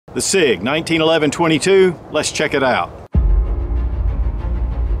The Sig 1911-22, let's check it out.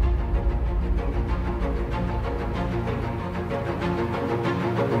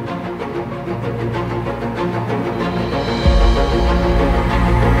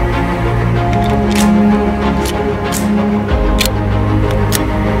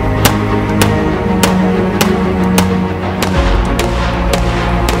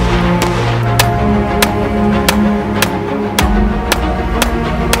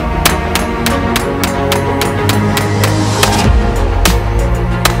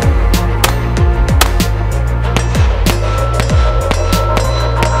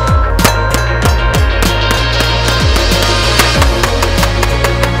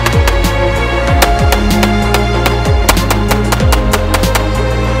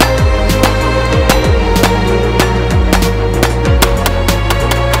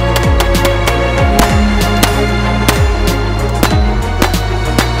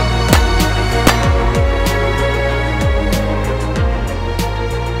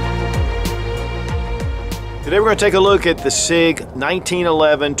 Today we're going to take a look at the Sig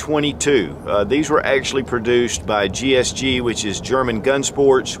 1911-22. These were actually produced by GSG, which is German Gun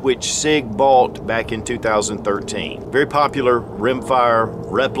Sports, which Sig bought back in 2013. Very popular rimfire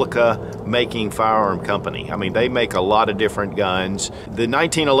replica making firearm company. I mean, they make a lot of different guns. The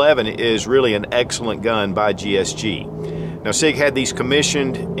 1911 is really an excellent gun by GSG. Now, Sig had these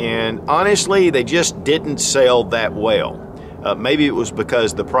commissioned, and honestly, they just didn't sell that well. Maybe it was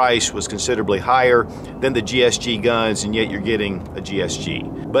because the price was considerably higher than the GSG guns, and yet you're getting a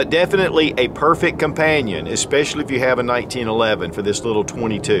GSG. But definitely a perfect companion, especially if you have a 1911 for this little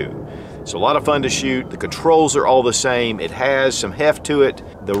 22. It's a lot of fun to shoot. The controls are all the same. It has some heft to it.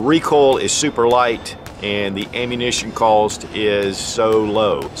 The recoil is super light, and the ammunition cost is so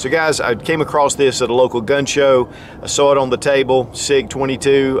low. So guys, I came across this at a local gun show. I saw it on the table, Sig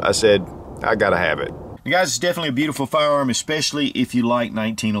 22. I said, I gotta have it. You guys, it's definitely a beautiful firearm, especially if you like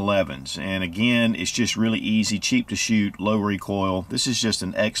 1911s. And again, it's just really easy, cheap to shoot, low recoil. This is just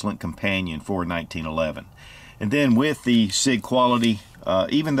an excellent companion for 1911. And then with the Sig quality,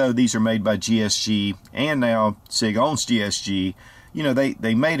 even though these are made by GSG, and now Sig owns GSG, you know,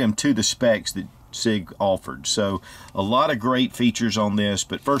 they made them to the specs that Sig offered. So a lot of great features on this.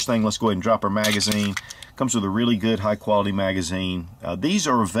 But first thing, let's go ahead and drop our magazine. Comes with a really good high quality magazine. These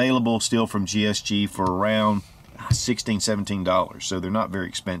are available still from GSG for around $16, $17, so they're not very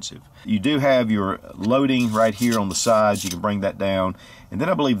expensive. You do have your loading right here on the sides. You can bring that down. And then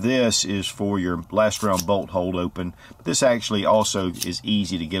I believe this is for your last round bolt hold open. But this actually also is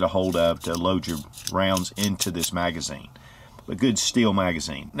easy to get a hold of to load your rounds into this magazine. A good steel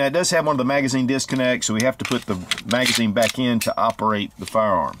magazine. Now it does have one of the magazine disconnects, so we have to put the magazine back in to operate the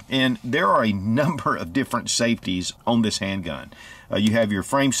firearm. And there are a number of different safeties on this handgun. You have your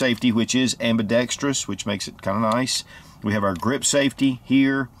frame safety, which is ambidextrous, which makes it kind of nice. We have our grip safety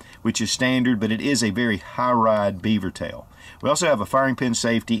here, which is standard, but it is a very high ride beaver tail. We also have a firing pin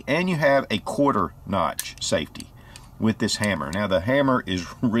safety, and you have a quarter notch safety with this hammer. Now the hammer is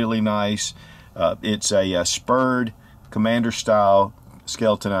really nice. It's a spurred commander style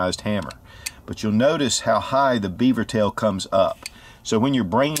skeletonized hammer, but you'll notice how high the beaver tail comes up. So when you're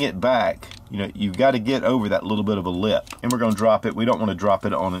bringing it back, you know, you've got to get over that little bit of a lip, and we're going to drop it. We don't want to drop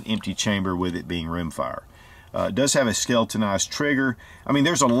it on an empty chamber with it being rimfire. It does have a skeletonized trigger. I mean,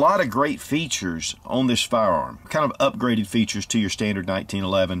 there's a lot of great features on this firearm, kind of upgraded features to your standard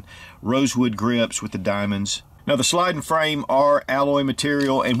 1911. Rosewood grips with the diamonds. Now the slide and frame are alloy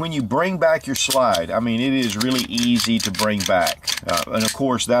material, and when you bring back your slide, I mean, it is really easy to bring back. And of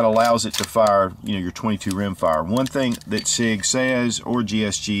course that allows it to fire, you know, your 22 rimfire. One thing that Sig says, or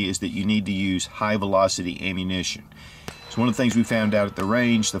GSG, is that you need to use high velocity ammunition. It's one of the things we found out at the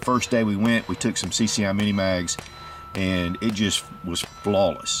range. The first day we went, we took some CCI mini mags, and it just was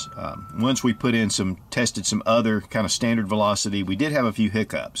flawless. Once we put in tested some other kind of standard velocity, we did have a few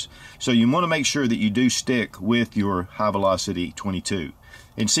hiccups. So you want to make sure that you do stick with your high velocity 22.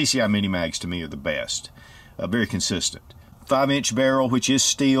 And CCI mini mags to me are the best. Very consistent. 5-inch barrel, which is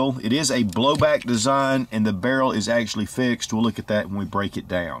steel. It is a blowback design, and the barrel is actually fixed. We'll look at that when we break it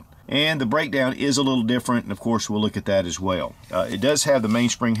down. And the breakdown is a little different, and of course we'll look at that as well. It does have the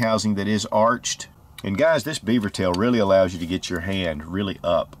mainspring housing that is arched. And guys, this beaver tail really allows you to get your hand really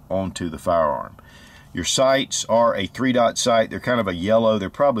up onto the firearm. Your sights are a 3-dot sight. They're kind of a yellow. They're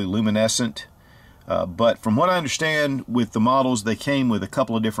probably luminescent. But from what I understand with the models, they came with a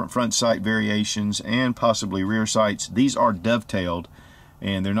couple of different front sight variations and possibly rear sights. These are dovetailed,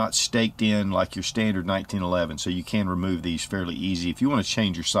 and they're not staked in like your standard 1911, so you can remove these fairly easy if you want to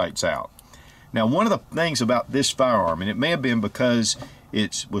change your sights out. Now, one of the things about this firearm, and it may have been because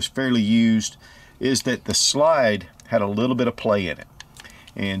it was fairly used, is that the slide had a little bit of play in it.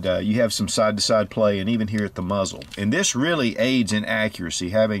 And you have some side-to-side play, and even here at the muzzle. And this really aids in accuracy,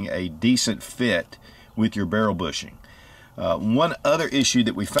 having a decent fit with your barrel bushing. One other issue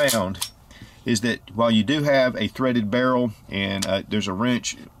that we found is that while you do have a threaded barrel, and there's a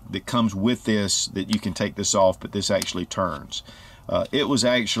wrench that comes with this that you can take this off, but this actually turns. It was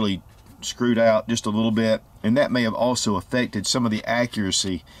actually screwed out just a little bit, and that may have also affected some of the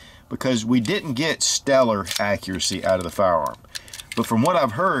accuracy, because we didn't get stellar accuracy out of the firearm. But from what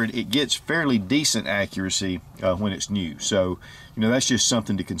I've heard, it gets fairly decent accuracy when it's new. So, you know, that's just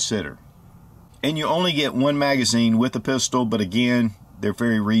something to consider. And you only get one magazine with the pistol, but again, they're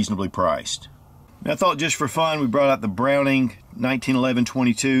very reasonably priced. And I thought just for fun, we brought out the Browning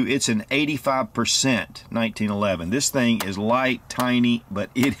 1911-22. It's an 85% 1911. This thing is light, tiny,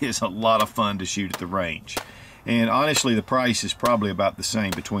 but it is a lot of fun to shoot at the range. And honestly, the price is probably about the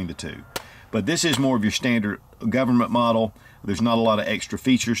same between the two. But this is more of your standard government model. There's not a lot of extra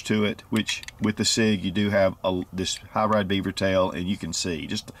features to it, which with the Sig you do have this high ride beaver tail, and you can see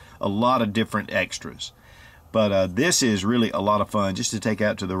just a lot of different extras. But this is really a lot of fun just to take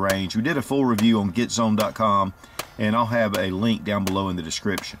out to the range. We did a full review on GetZone.com, and I'll have a link down below in the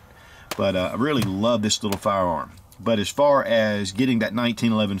description. But I really love this little firearm. But as far as getting that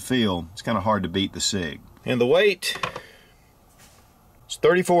 1911 feel, it's kind of hard to beat the Sig. And the weight is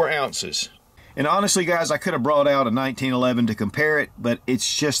 34 ounces. And honestly, guys, I could have brought out a 1911 to compare it, but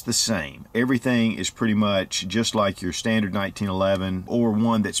it's just the same. Everything is pretty much just like your standard 1911 or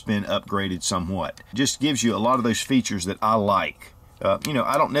one that's been upgraded somewhat. It just gives you a lot of those features that I like. You know,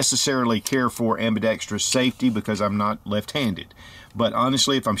 I don't necessarily care for ambidextrous safety because I'm not left-handed. But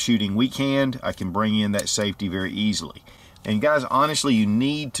honestly, if I'm shooting weak hand, I can bring in that safety very easily. And guys, honestly, you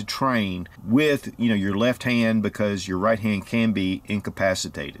need to train with, you know, your left hand because your right hand can be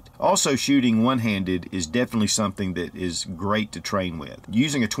incapacitated. Also, shooting one-handed is definitely something that is great to train with.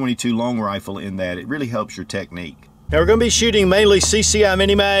 Using a .22 long rifle in that, it really helps your technique. Now we're going to be shooting mainly CCI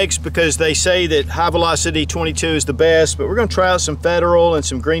mini mags because they say that high velocity .22 is the best, but we're going to try out some Federal and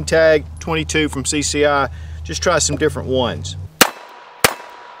some Green Tag .22 from CCI. Just try some different ones.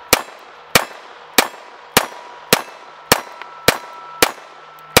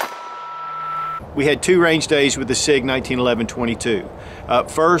 We had two range days with the Sig 1911-22.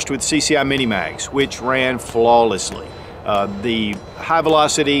 First with CCI mini mags, which ran flawlessly. The high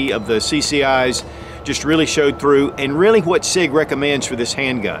velocity of the CCIs just really showed through, and really what Sig recommends for this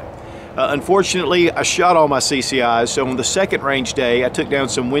handgun. Unfortunately, I shot all my CCIs, so on the second range day, I took down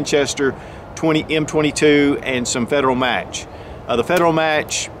some Winchester M22 and some Federal Match. The Federal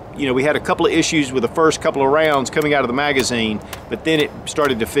Match, you know, we had a couple of issues with the first couple of rounds coming out of the magazine, but then it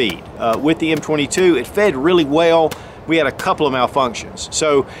started to feed. With the M22, it fed really well. We had a couple of malfunctions.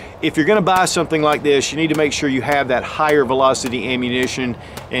 So if you're going to buy something like this, you need to make sure you have that higher velocity ammunition.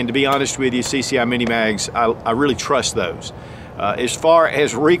 And to be honest with you, CCI mini mags, I really trust those. As far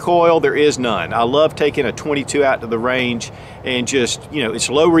as recoil, there is none. I love taking a .22 out to the range and just, you know, it's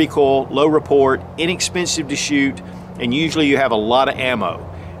low recoil, low report, inexpensive to shoot, and usually you have a lot of ammo.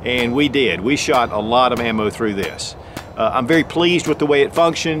 And we did. We shot a lot of ammo through this. I'm very pleased with the way it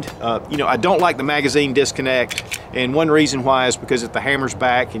functioned. You know, I don't like the magazine disconnect, and one reason why is because if the hammer's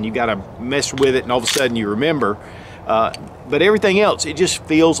back and you got to mess with it and all of a sudden you remember. But everything else, it just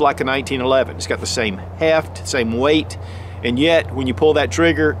feels like a 1911. It's got the same heft, same weight, and yet when you pull that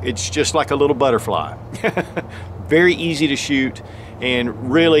trigger, it's just like a little butterfly. Very easy to shoot,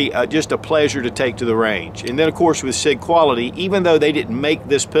 and really just a pleasure to take to the range. And then of course with Sig quality, even though they didn't make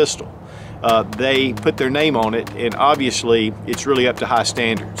this pistol, they put their name on it, and obviously it's really up to high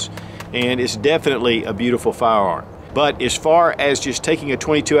standards. And it's definitely a beautiful firearm. But as far as just taking a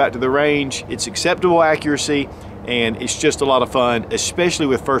 .22 out to the range, it's acceptable accuracy, and it's just a lot of fun, especially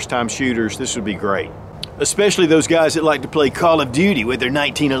with first-time shooters. This would be great. Especially those guys that like to play Call of Duty with their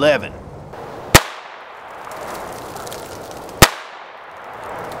 1911.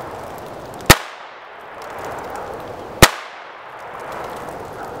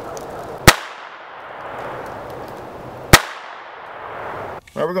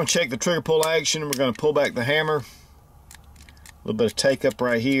 All right, we're going to check the trigger pull action. We're going to pull back the hammer. A little bit of take up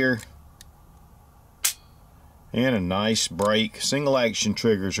right here. And a nice break. Single action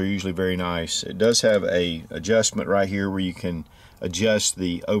triggers are usually very nice. It does have a adjustment right here where you can adjust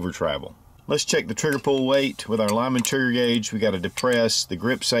the over travel. Let's check the trigger pull weight with our Lyman trigger gauge. We got to depress the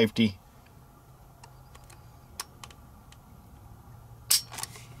grip safety.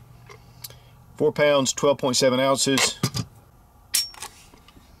 £4, 12.7 ounces.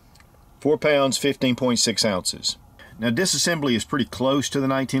 4 pounds, 15.6 ounces. Now disassembly is pretty close to the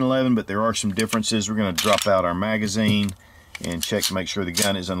 1911, but there are some differences. We're going to drop out our magazine and check to make sure the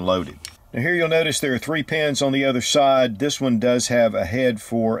gun is unloaded. Now here you'll notice there are 3 pins on the other side. This one does have a head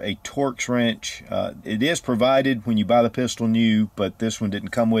for a Torx wrench. It is provided when you buy the pistol new, but this one didn't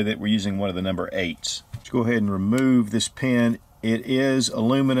come with it. We're using one of the number 8s. Let's go ahead and remove this pin. It is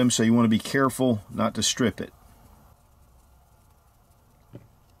aluminum, so you want to be careful not to strip it.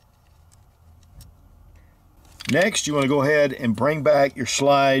 Next, you want to go ahead and bring back your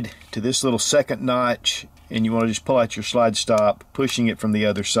slide to this little second notch, and you want to just pull out your slide stop, pushing it from the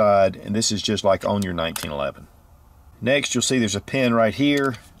other side, and this is just like on your 1911. Next, you'll see there's a pin right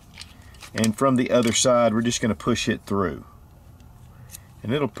here, and from the other side, we're just going to push it through,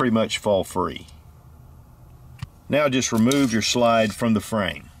 and it'll pretty much fall free. Now just remove your slide from the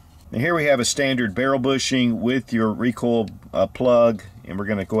frame. Now here we have a standard barrel bushing with your recoil plug, and we're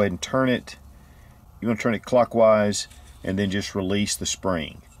going to go ahead and turn it. You want to turn it clockwise and then just release the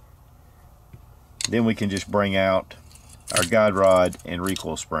spring. Then we can just bring out our guide rod and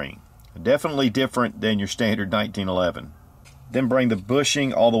recoil spring. Definitely different than your standard 1911. Then bring the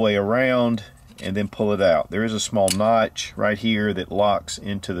bushing all the way around and then pull it out. There is a small notch right here that locks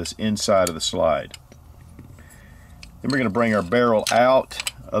into this inside of the slide. Then we're going to bring our barrel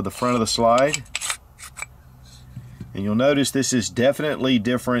out of the front of the slide. And you'll notice this is definitely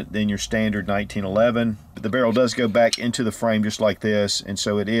different than your standard 1911. But the barrel does go back into the frame just like this, and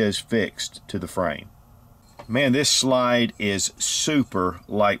so it is fixed to the frame. Man, this slide is super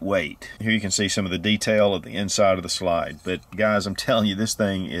lightweight. Here you can see some of the detail of the inside of the slide. But guys, I'm telling you, this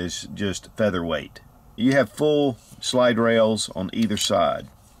thing is just featherweight. You have full slide rails on either side.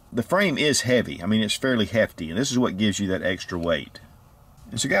 The frame is heavy. I mean, it's fairly hefty, and this is what gives you that extra weight.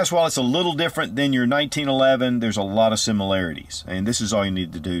 And so guys, while it's a little different than your 1911, there's a lot of similarities. And this is all you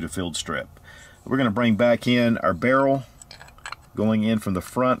need to do to field strip. We're going to bring back in our barrel, going in from the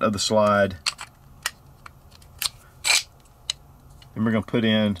front of the slide. And we're going to put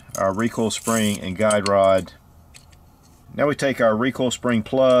in our recoil spring and guide rod. Now we take our recoil spring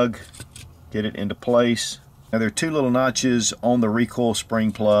plug, get it into place. Now there are 2 little notches on the recoil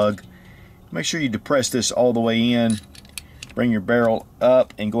spring plug. Make sure you depress this all the way in. Bring your barrel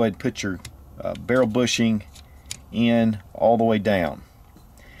up and go ahead and put your barrel bushing in all the way down.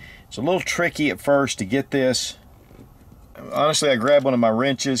 It's a little tricky at first to get this. Honestly, I grabbed one of my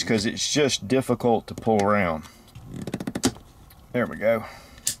wrenches because it's just difficult to pull around. There we go.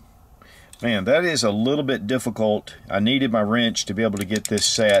 Man, that is a little bit difficult. I needed my wrench to be able to get this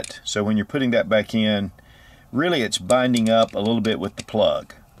set. So when you're putting that back in, really it's binding up a little bit with the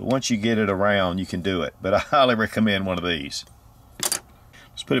plug. But once you get it around, you can do it. But I highly recommend one of these.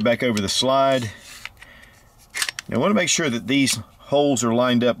 Let's put it back over the slide. Now I want to make sure that these holes are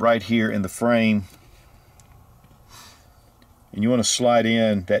lined up right here in the frame. And you want to slide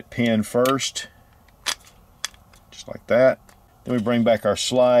in that pin first. Just like that. Then we bring back our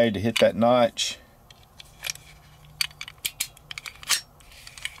slide to hit that notch.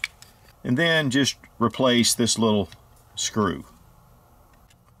 And then just replace this little screw.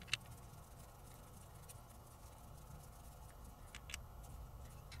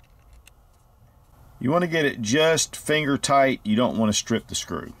 You want to get it just finger tight. You don't want to strip the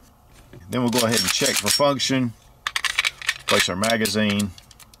screw. Then we'll go ahead and check for function. Place our magazine.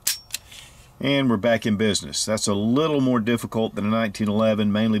 And we're back in business. That's a little more difficult than a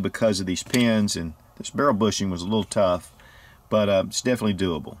 1911, mainly because of these pins, and this barrel bushing was a little tough, but it's definitely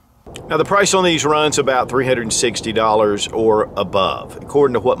doable. Now the price on these runs about $360 or above.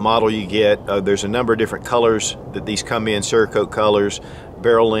 According to what model you get, there's a number of different colors that these come in, Cerakote colors,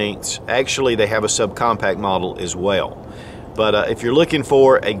 barrel lengths. Actually, they have a subcompact model as well. But if you're looking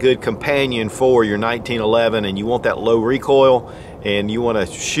for a good companion for your 1911 and you want that low recoil and you want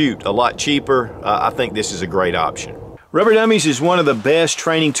to shoot a lot cheaper, I think this is a great option. Rubber Dummies is one of the best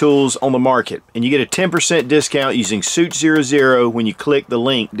training tools on the market, and you get a 10% discount using Suit00 when you click the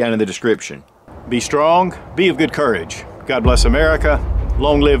link down in the description. Be strong, be of good courage. God bless America.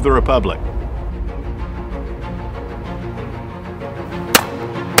 Long live the Republic.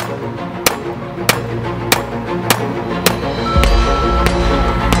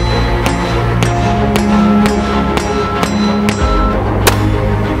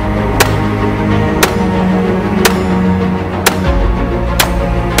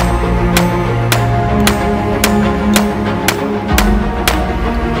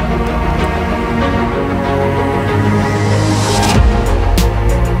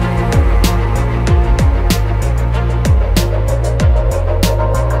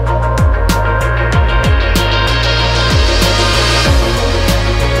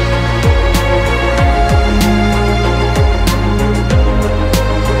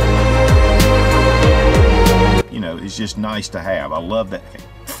 is just nice to have. I love that.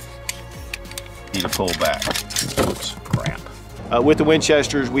 Need to pull back. Oops, crap. With the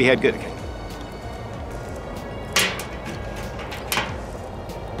Winchesters, we had good.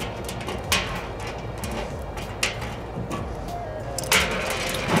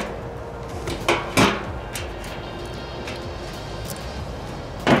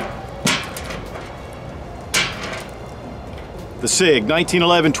 The Sig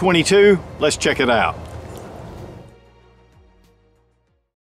 1911-22, let's check it out.